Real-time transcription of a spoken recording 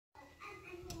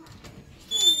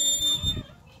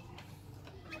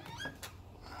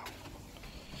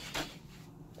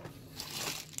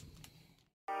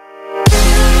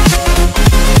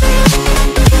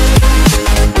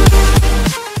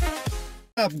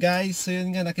Up guys, so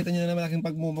yun nga, nakita nyo na naman aking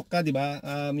pagmumukha, di ba?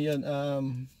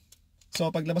 So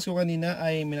paglabas ko kanina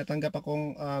ay may natanggap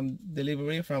akong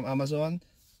delivery from Amazon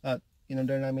at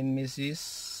in-order namin Mrs.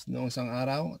 noong isang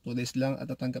araw, 2 days lang at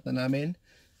natanggap na namin.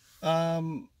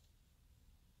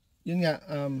 Yun nga,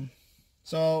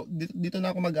 so dito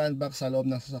na ako mag-unbox sa loob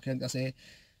ng sasakyan kasi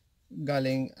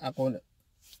galing ako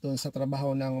doon sa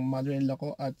trabaho ng mother-in-law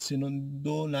ko at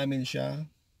sinundo namin siya.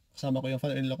 Kasama ko yung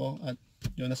father-in-law ko at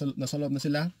yun, nasa loob na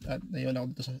sila at ayun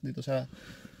ako dito sa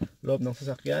loob ng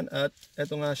sasakyan at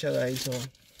eto nga siya guys. So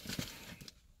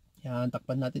yan,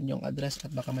 takpan natin yung address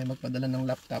at baka may magpadala ng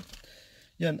laptop.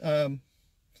 Yan,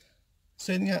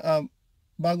 so yun nga,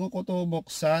 bago ko to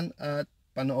buksan at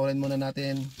panoorin muna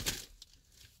natin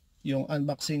yung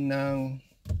unboxing ng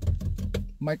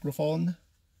microphone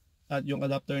at yung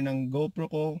adapter ng GoPro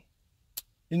ko.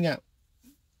 Yun nga,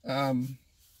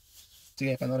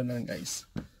 sige, panoorin na lang guys.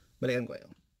 Balikan ko yun.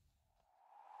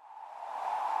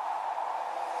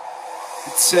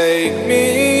 Take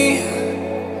me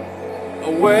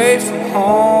away from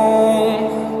home.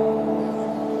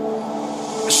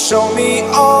 Show me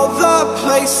all the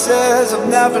places I've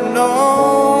never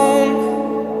known.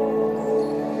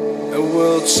 And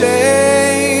we'll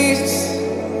chase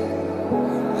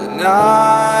the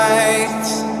night,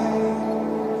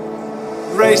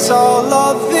 race all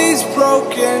of these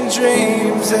broken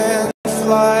dreams in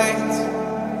flight,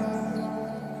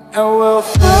 and we'll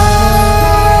fly.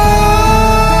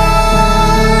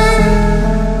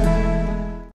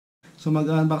 So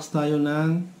mag-unbox tayo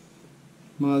ng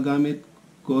mga gamit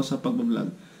ko sa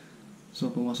pagbablog. So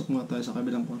pumasok muna tayo sa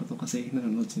kabilang kwarto kasi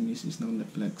nanonood si Mrs. ng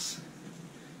Netflix.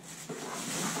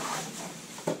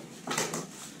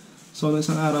 So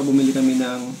isang araw bumili kami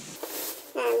ng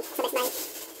sa Best Buy,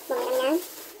 bumili kami ng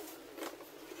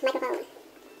microphone.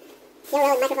 Yung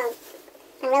Rode microphone.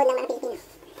 Ang Rode ng mga Pilipino.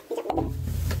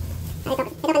 Ito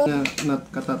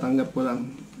katatanggap ko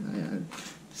lang. Ayan.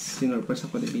 Sinurprise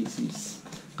ako ni Mrs.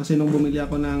 Kasi nung bumili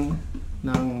ako ng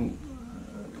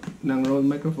Rode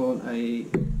microphone ay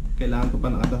kailangan ko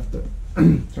pa ng adapter.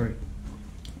 Sorry.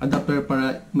 Adapter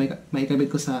para may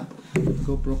kabit ko sa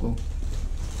GoPro ko.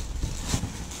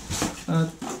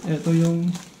 At ito yung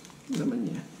laman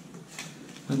niya.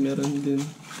 At meron din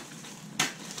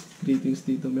greetings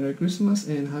dito. Merry Christmas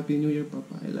and Happy New Year,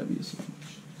 Papa. I love you so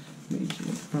much.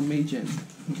 From Mayjen.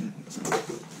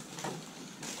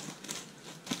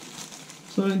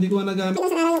 So hindi ko nagamit. Ito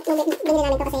sa araw yung binili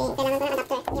namin to kasi kailangan ko ng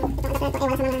adapter. Yung itong adapter ko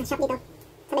ay wala sa mga shop dito.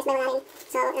 Sa Best Buy wala rin.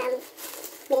 So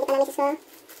binili pa ng misis ko.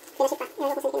 Pinaship pa.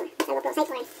 Ewan ko sa kinuha. Sa GoPro.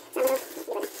 Site 4.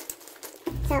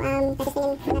 Sa Amazon. So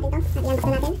testingin natin to. At i-unbox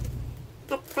na natin.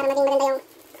 At para maging maganda yung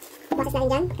boses natin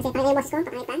dyan. Kasi parang yung boss ko.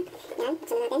 Pakakita. Yan.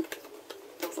 Buksan na natin.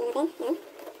 Buksan na natin. Yan. Yan.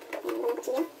 Walang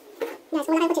kutsilyo. Yes.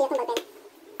 Wala kayong kutsilyo kung ballpen.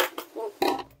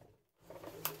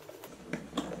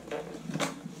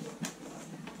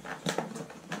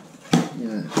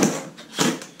 Yan. Yeah.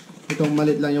 Itong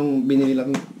malit lang yung binili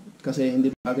lang kasi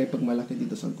hindi bagay pag malaki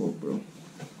dito sa GoPro.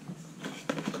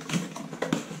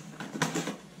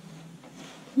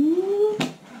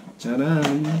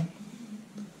 Charan!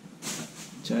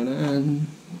 Charan!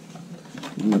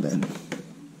 Ano ba yan?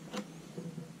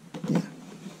 Yeah.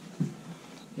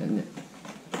 Yan yan.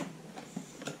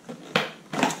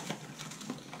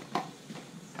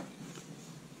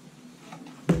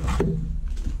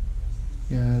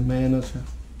 Yan, may ano siya.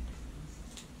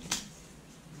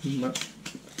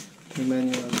 May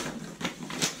manual.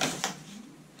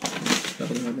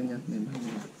 Tapos natin yan. May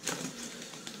manual.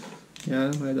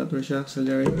 Yan, may adapter siya.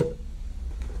 Auxiliary.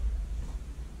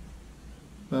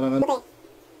 Parang ano.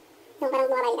 Yung parang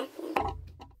bumabay ka.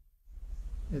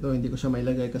 Ito, hindi ko siya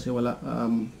mailagay kasi wala.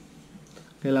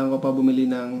 Kailangan ko pa bumili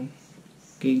ng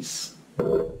case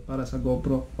para sa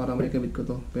GoPro para may kabit ko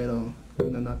to. Pero,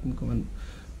 tignan natin kung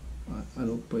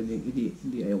ano pwedeng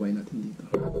i-DIY natin dito.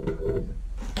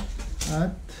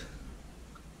 At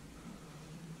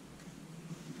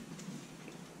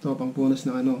ito, pangpunas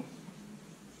ng ano.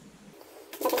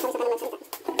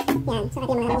 Yan, so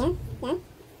natin yung mga yan. Yan.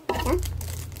 Ito.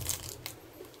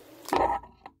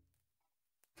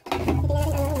 Tignan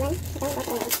natin ano naman. Ito,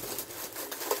 GoPro natin.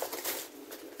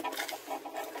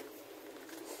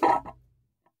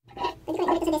 Pwede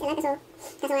ko ito sa DSLR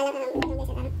kaso nga lang yung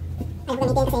DSLR. Ay,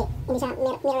 huwag gamitin kasi hindi siya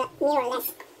mirrorless.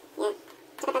 Yan.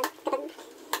 So kapag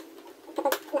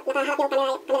nakaharap yung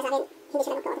camera sa akin, hindi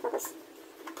siya mag-autofocus.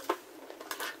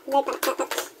 Blurred siya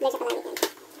palagi. Yan.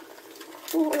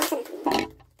 Hindi ko naman.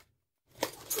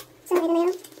 So, ito na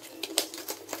yun.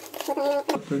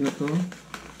 Adapter na to.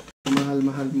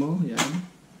 Mahal-mahal mo. Yan.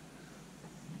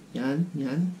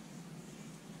 Yan.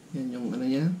 Yan yung ano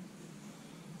niya.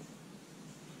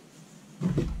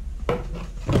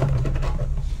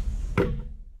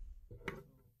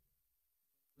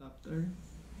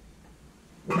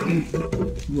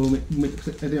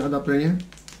 Ito yung adapter niya.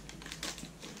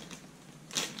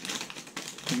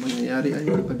 Ang mangyayari ay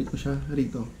kakabit ko siya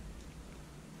rito.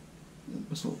 Yan,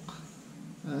 pasok.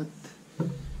 At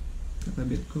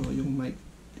kakabit ko yung mic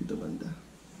dito banda.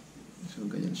 So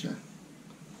ganyan siya.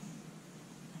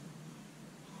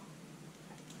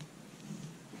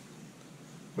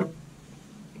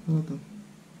 Ano to?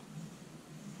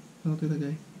 Ano to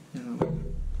ilagay? Yan ako.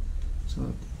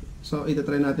 So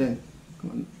ito-try natin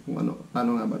kung ano,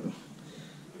 paano nga ba to.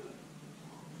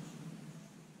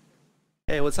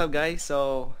 Hey, what's up guys?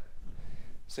 So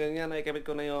yun nga, nakikabit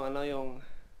ko na yung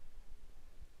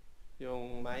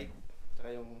yung mic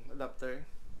tsaka yung adapter.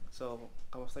 So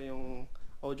kamusta yung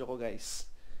audio ko guys?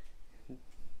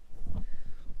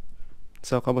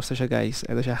 So kamusta siya guys?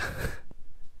 Ito siya.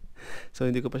 So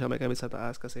hindi ko pa siya makikabit sa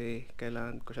taas kasi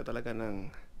kailangan ko talaga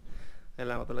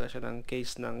siya ng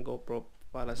case ng GoPro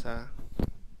para sa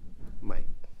mic.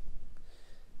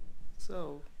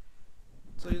 So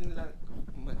yun lang.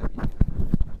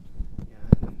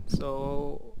 Yan. So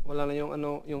wala na yung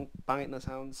yung pangit na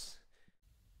sounds.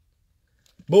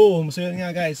 Boom! So yun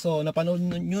nga guys. So napanood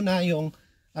nyo na yung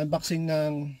unboxing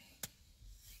ng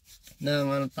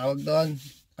anong tawag doon.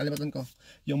 Kalimutan ko.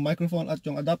 Yung microphone at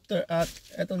yung adapter. At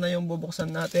eto na yung bubuksan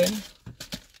natin.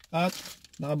 At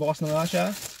nakabukas na nga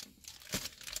siya.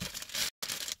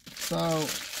 So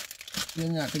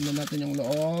yun nga. Tignan natin yung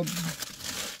loob.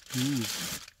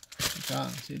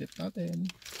 Silip natin.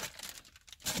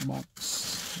 Box.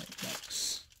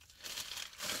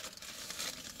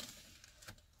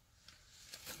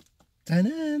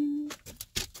 Tanan!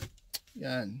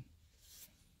 Yan.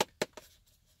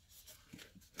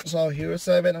 So, Hero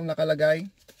 7 ang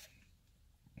nakalagay.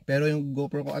 Pero yung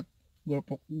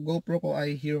GoPro ko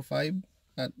ay Hero 5.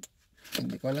 At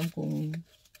hindi ko alam kung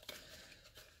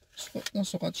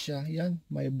sukat siya. Yan,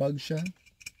 may bag siya.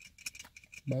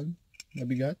 Bag,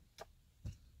 mabigat.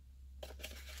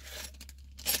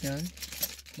 Yan,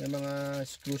 may mga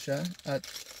screw siya at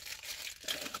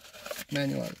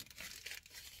manual.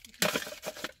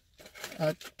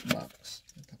 At box.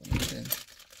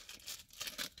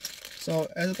 So,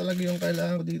 ito talaga yung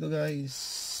kailangan ko dito guys.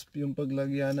 Yung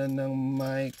paglagyanan ng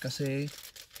mic kasi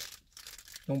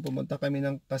nung pumunta kami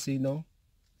ng casino,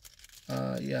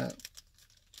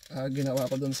 ginawa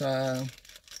ko dun sa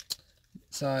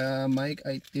mic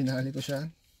ay tinali ko siya.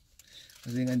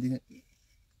 Kasi nga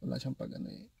wala siyang pag ano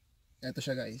eh. Ito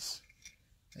siya guys.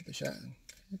 Ito siya.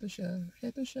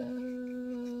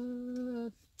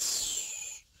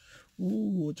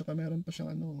 Tsaka meron pa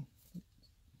siyang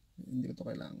hindi ko to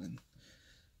kailangan.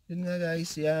 Yun nga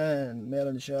guys, yan.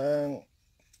 Meron siyang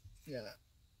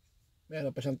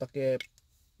meron pa siyang takip.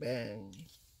 Bang.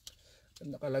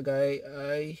 Ang nakalagay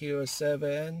ay Hero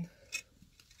 7.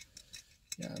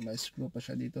 Yan, may screw pa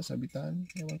siya dito sa bitan.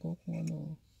 Ewan ko kung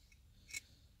ano.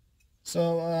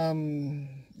 So,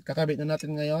 kakabit na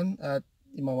natin ngayon at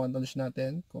imamontage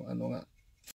natin kung ano nga.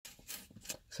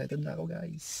 Excited na ako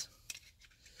guys.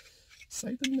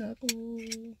 Excited na ako.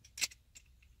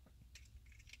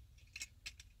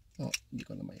 Hindi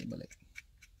ko na maibalik.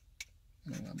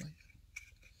 Ano nga ba?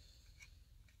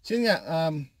 So yun nga,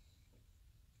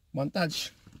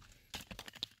 montage.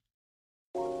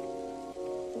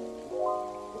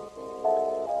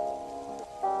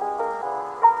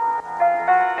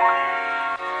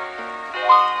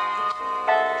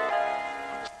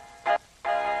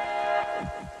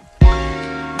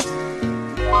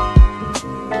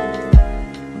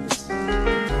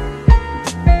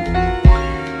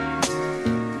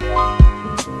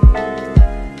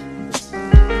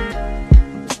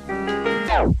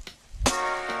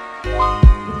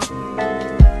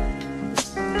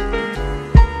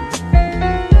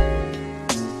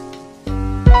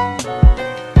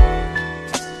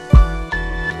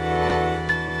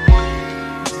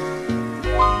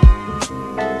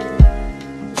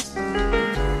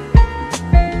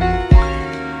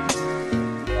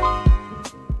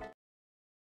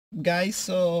 Guys,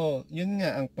 so yun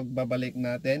nga ang pagbabalik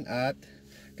natin at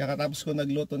kakatapos ko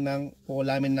nagluto ng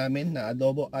ulamin namin na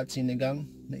adobo at sinigang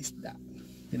na isda.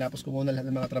 Tinapos ko muna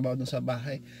lahat ng mga trabaho dun sa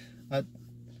bahay at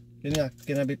yun nga,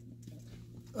 kinabit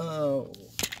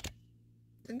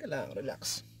tingnan lang,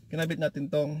 relax. Kinabit natin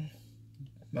tong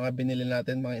mga binili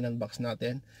natin, mga in-unbox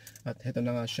natin at heto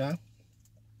na nga siya.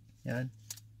 Yan.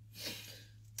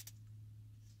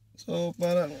 So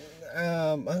parang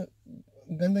ang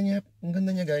ganda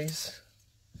niya guys.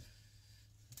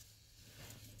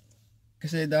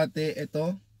 Kasi dati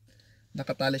ito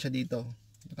nakatali siya dito.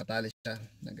 Nakatali siya.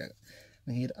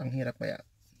 Ang hirap kaya.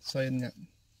 So yun nga.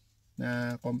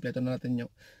 Na kompleto na natin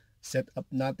yung setup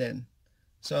natin.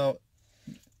 So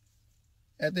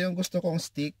ito yung gusto kong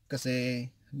stick kasi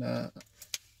na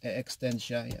e-extend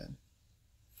siya. Yan.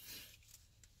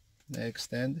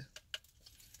 Na-extend.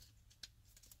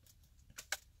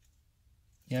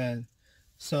 Yan.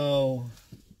 So,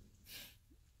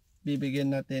 bibigyan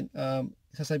natin,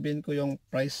 sasabihin ko yung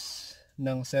price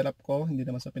ng setup ko. Hindi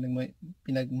naman sa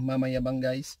pinagmamayabang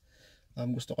guys.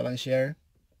 Gusto ko lang share.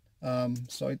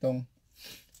 So, itong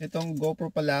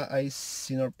GoPro pala ay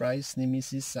sinurprise ni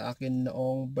Mrs. sa akin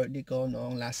noong birthday ko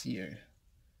noong last year.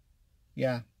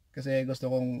 Yeah, kasi gusto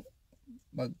kong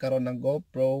magkaroon ng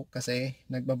GoPro kasi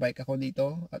nagbabike ako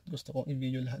dito at gusto kong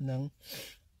i-video lahat ng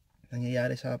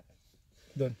nangyayari sa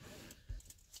doon.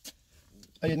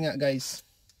 Ayun nga guys.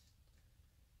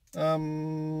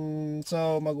 So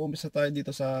mag-uumpisa tayo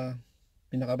dito sa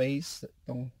pinaka-base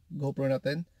itong GoPro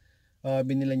natin.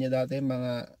 Binili niya dati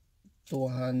mga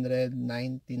 $299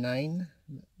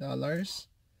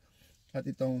 at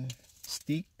itong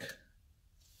stick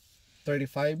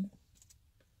 $35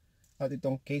 at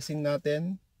itong casing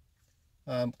natin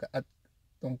at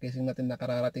itong casing natin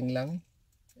nakararating lang.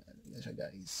 Yan siya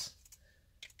guys,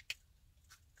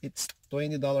 it's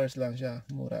 $20 lang siya,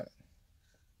 mura.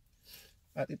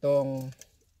 At itong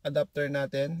adapter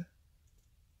natin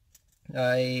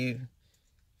ay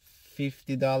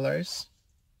 $50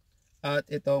 at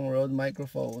itong Rode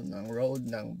microphone ng Rode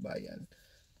ng bayan,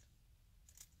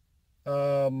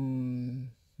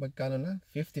 magkano na?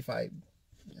 $55.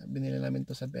 Binili namin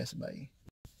to sa Best Buy.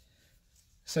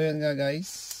 So yan nga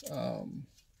guys,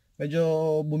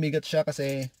 medyo bumigat siya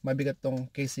kasi mabigat tong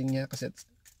casing niya kasi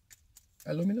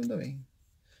aluminum daw eh.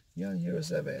 Yan, Hero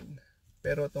 7,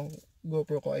 pero tong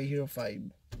GoPro ko ay Hero 5.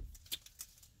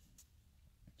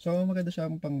 So maganda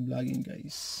siyang pang vlogging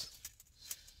guys.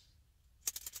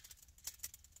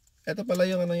 Ito pala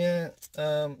yung ano niya,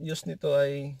 use nito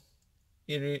ay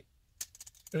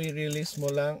i-release mo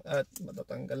lang at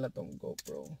matatanggal na tong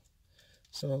GoPro.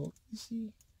 So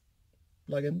easy,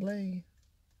 plug and play.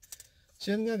 So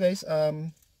yun nga guys,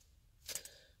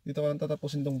 dito ko lang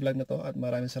tatapusin tong vlog na to at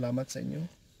maraming salamat sa inyo.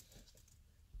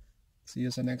 See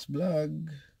you sa next vlog.